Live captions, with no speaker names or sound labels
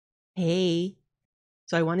Hey,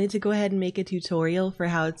 so I wanted to go ahead and make a tutorial for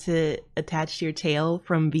how to attach your tail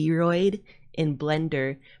from Vroid in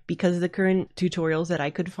Blender because the current tutorials that I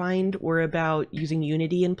could find were about using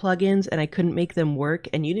Unity and plugins and I couldn't make them work,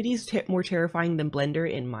 and Unity is more terrifying than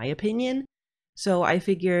Blender in my opinion. So I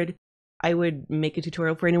figured I would make a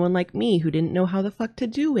tutorial for anyone like me who didn't know how the fuck to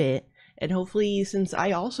do it. And hopefully, since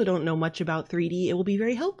I also don't know much about 3D, it will be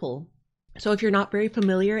very helpful. So if you're not very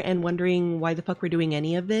familiar and wondering why the fuck we're doing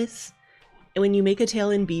any of this, when you make a tail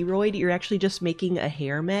in Vroid, you're actually just making a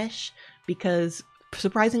hair mesh because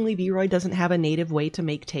surprisingly Vroid doesn't have a native way to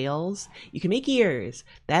make tails. You can make ears,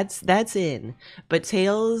 that's in, but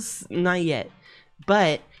tails, not yet.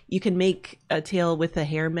 But you can make a tail with a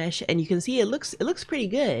hair mesh and you can see it looks pretty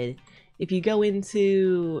good. If you go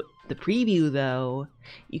into the preview though,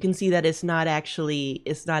 you can see that it's not actually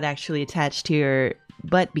attached to your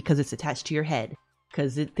butt because it's attached to your head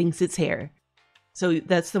because it thinks it's hair. So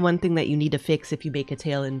that's the one thing that you need to fix if you make a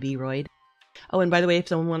tail in Vroid. Oh, and by the way, if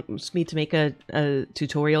someone wants me to make a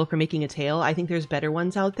tutorial for making a tail, I think there's better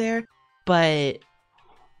ones out there, but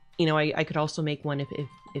you know, I could also make one if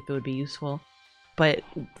it would be useful. But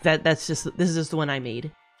this is just the one I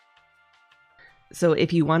made. So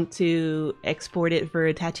if you want to export it for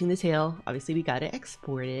attaching the tail, obviously we gotta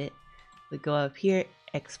export it. We go up here,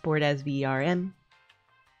 export as VRM.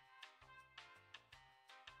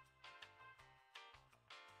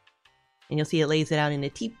 And you'll see it lays it out into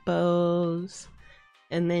typos.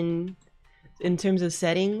 And then in terms of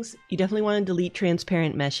settings, you definitely want to delete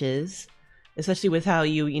transparent meshes, especially with how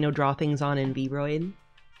you draw things on in Vroid.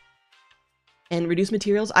 And reduce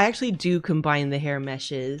materials, I actually do combine the hair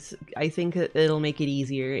meshes. I think it'll make it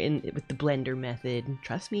easier with the Blender method,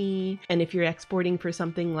 trust me. And if you're exporting for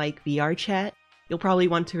something like VRChat, you'll probably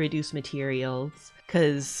want to reduce materials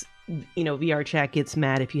because, you know, VRChat gets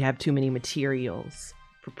mad if you have too many materials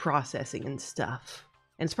for processing and stuff.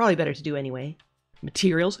 And it's probably better to do anyway.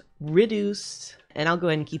 Materials reduced. And I'll go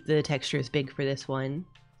ahead and keep the textures big for this one.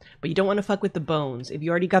 But you don't want to fuck with the bones. If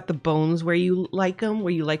you already got the bones where you like them,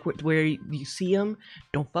 where you see them,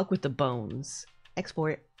 don't fuck with the bones.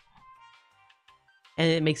 Export.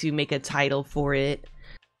 And it makes you make a title for it.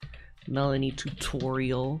 Melanie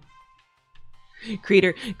tutorial.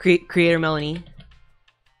 Creator Melanie.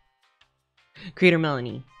 Creator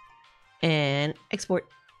Melanie. And export.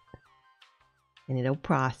 And it'll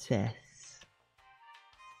process.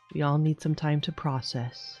 We all need some time to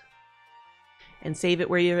process. And save it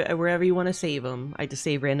wherever you want to save them. I just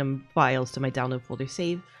save random files to my download folder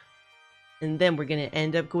save. And then we're going to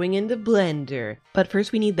end up going into Blender. But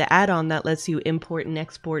first we need the add-on that lets you import and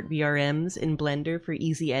export VRMs in Blender for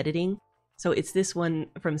easy editing. So it's this one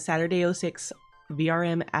from Saturday06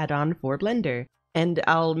 VRM add-on for Blender. And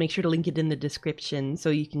I'll make sure to link it in the description so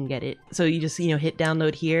you can get it. So you just, hit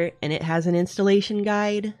download here and it has an installation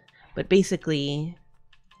guide. But basically,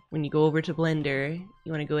 when you go over to Blender,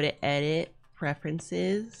 you want to go to Edit,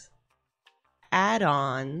 Preferences,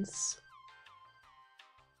 Add-ons,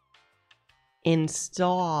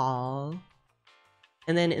 Install,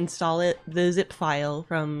 and then install the zip file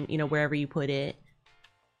from, wherever you put it.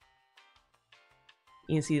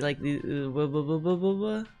 You can see like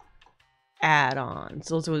the add-ons.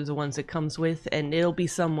 Those are the ones it comes with, and it'll be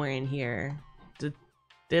somewhere in here.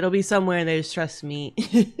 It'll be somewhere in there, just trust me.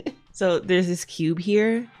 So there's this cube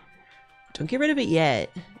here. Don't get rid of it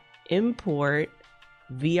yet. Import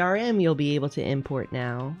VRM you'll be able to import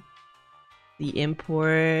now. The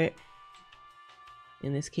import,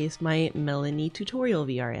 in this case, my Melanie tutorial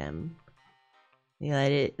VRM. You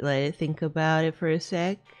let it think about it for a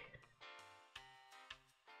sec.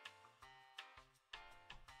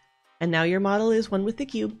 And now your model is one with the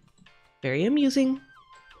cube. Very amusing.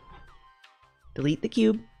 Delete the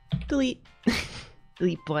cube. Delete.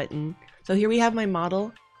 Delete button. So here we have my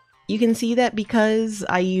model. You can see that because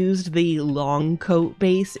I used the long coat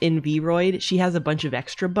base in Vroid, she has a bunch of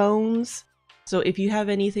extra bones. So if you have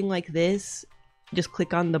anything like this, just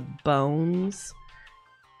click on the bones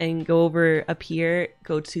and go over up here,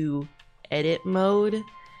 go to edit mode,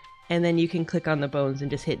 and then you can click on the bones and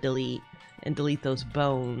just hit delete and delete those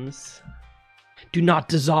bones. Do not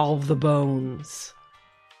dissolve the bones.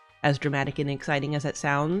 As dramatic and exciting as that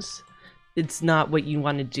sounds, it's not what you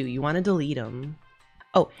want to do. You want to delete them.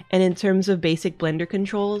 Oh, and in terms of basic Blender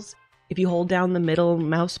controls, if you hold down the middle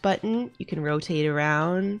mouse button, you can rotate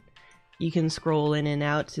around. You can scroll in and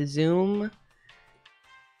out to zoom.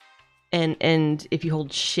 And if you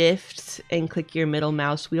hold shift and click your middle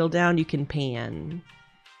mouse wheel down, you can pan.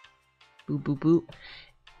 Boop, boop, boop.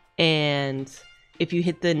 And if you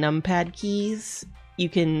hit the numpad keys, you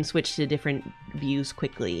can switch to different views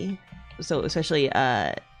quickly. So especially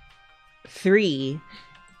 3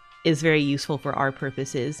 is very useful for our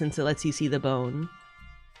purposes since it lets you see the bone.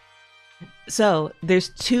 So there's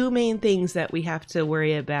 2 main things that we have to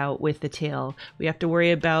worry about with the tail. We have to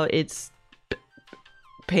worry about its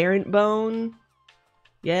parent bone,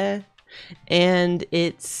 yeah, and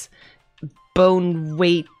its bone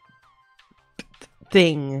weight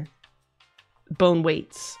thing. Bone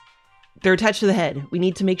weights. They're attached to the head. We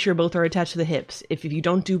need to make sure both are attached to the hips. If you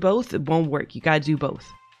don't do both, it won't work. You gotta do both.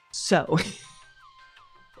 So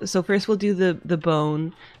first we'll do the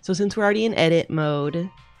bone. So since we're already in edit mode,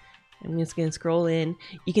 I'm just gonna scroll in.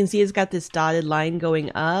 You can see it's got this dotted line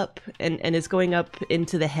going up, and it's going up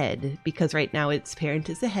into the head because right now its parent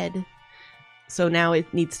is the head. So now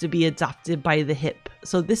it needs to be adopted by the hip.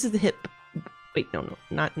 So this is the hip. Wait, no,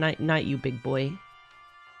 not you, big boy.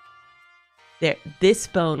 There, this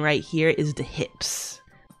bone right here is the hips.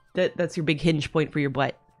 That's your big hinge point for your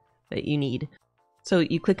butt that you need. So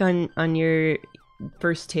you click on your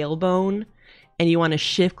first tailbone, and you want to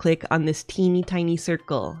shift click on this teeny tiny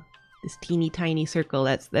circle. This teeny tiny circle.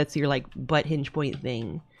 That's your like butt hinge point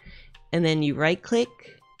thing. And then you right click,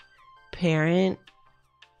 parent,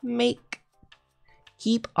 make,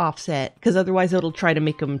 keep offset, because otherwise it'll try to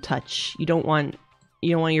make them touch. You don't want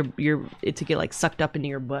it to get like sucked up into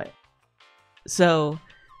your butt. So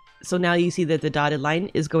now you see that the dotted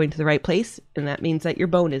line is going to the right place, and that means that your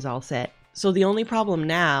bone is all set. So the only problem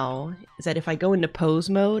now is that if I go into pose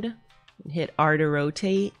mode and hit R to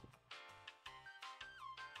rotate,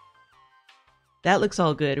 that looks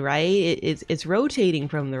all good, right? It's rotating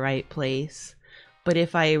from the right place. But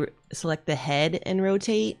if I select the head and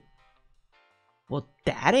rotate, well,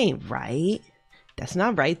 that ain't right. That's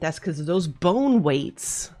not right. That's because of those bone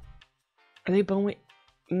weights. Are they bone weight?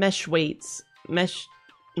 Mesh weights.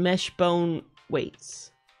 Mesh bone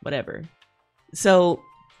weights. Whatever. So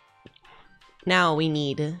now we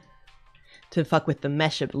need to fuck with the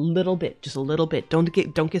mesh a little bit. Just a little bit. Don't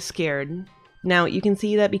get scared. Now you can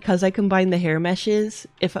see that because I combined the hair meshes,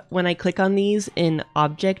 when I click on these in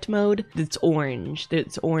object mode, it's orange.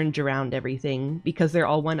 It's orange around everything because they're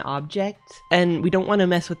all one object, and we don't want to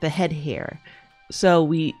mess with the head hair. So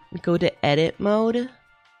we go to edit mode,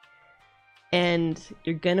 and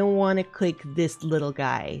you're gonna want to click this little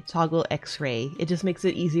guy, toggle X-ray. It just makes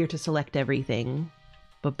it easier to select everything.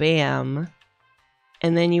 Ba-bam.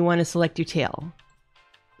 And then you want to select your tail.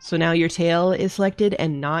 So now your tail is selected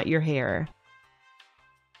and not your hair.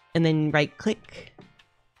 And then right click,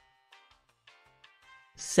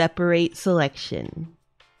 separate selection.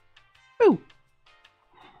 Ooh.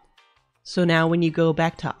 So now when you go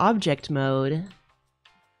back to object mode,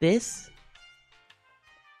 this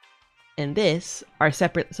and this are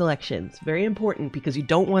separate selections. Very important because you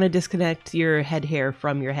don't want to disconnect your head hair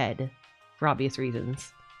from your head for obvious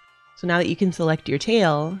reasons. So now that you can select your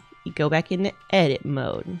tail, you go back into edit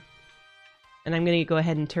mode. And I'm going to go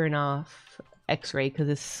ahead and turn off X-ray because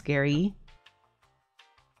it's scary.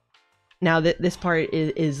 Now this part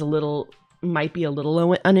is a little, might be a little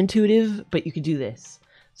unintuitive, but you could do this.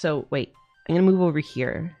 So wait, I'm going to move over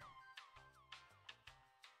here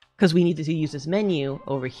because we need to use this menu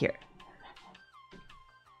over here.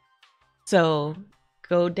 So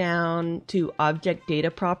go down to object data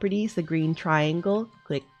properties, the green triangle,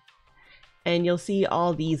 click, and you'll see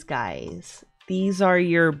all these guys. These are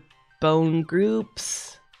your bone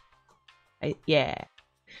groups. Yeah.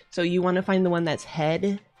 So you want to find the one that's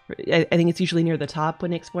head. I think it's usually near the top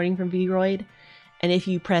when exporting from Vroid. And if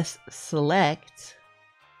you press select,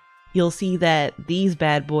 you'll see that these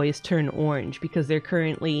bad boys turn orange because they're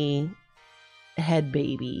currently head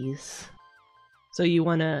babies. So you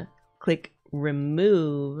want to click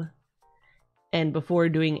remove, and before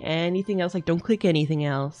doing anything else, like don't click anything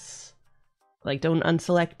else, like don't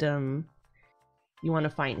unselect them, you want to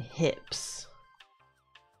find hips.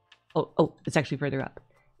 Oh, it's actually further up,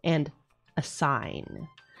 and assign.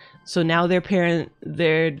 So now they're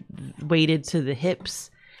weighted to the hips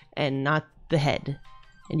and not the head.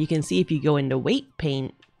 And you can see if you go into weight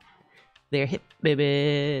paint, they're hip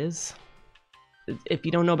babies. If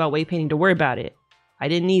you don't know about weight painting, don't worry about it. I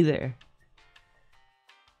didn't either.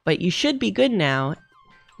 But you should be good now.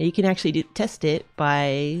 You can actually test it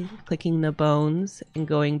by clicking the bones and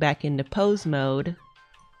going back into pose mode.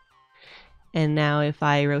 And now if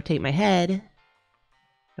I rotate my head,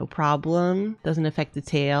 no problem. Doesn't affect the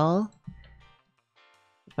tail.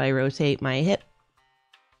 If I rotate my hip,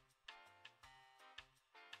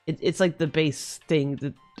 it's like the base thing.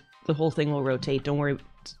 The whole thing will rotate. Don't worry.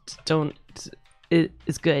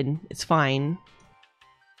 It's good. It's fine.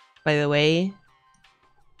 By the way,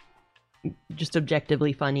 just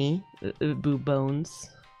objectively funny. Boob bones.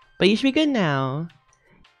 But you should be good now.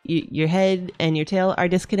 your head and your tail are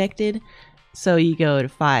disconnected. So you go to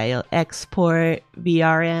File, Export,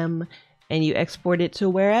 VRM, and you export it to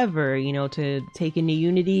wherever, to take into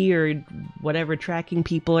Unity or whatever tracking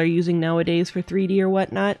people are using nowadays for 3D or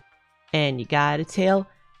whatnot. And you got a tail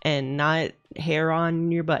and not hair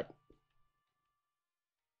on your butt.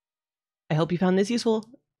 I hope you found this useful.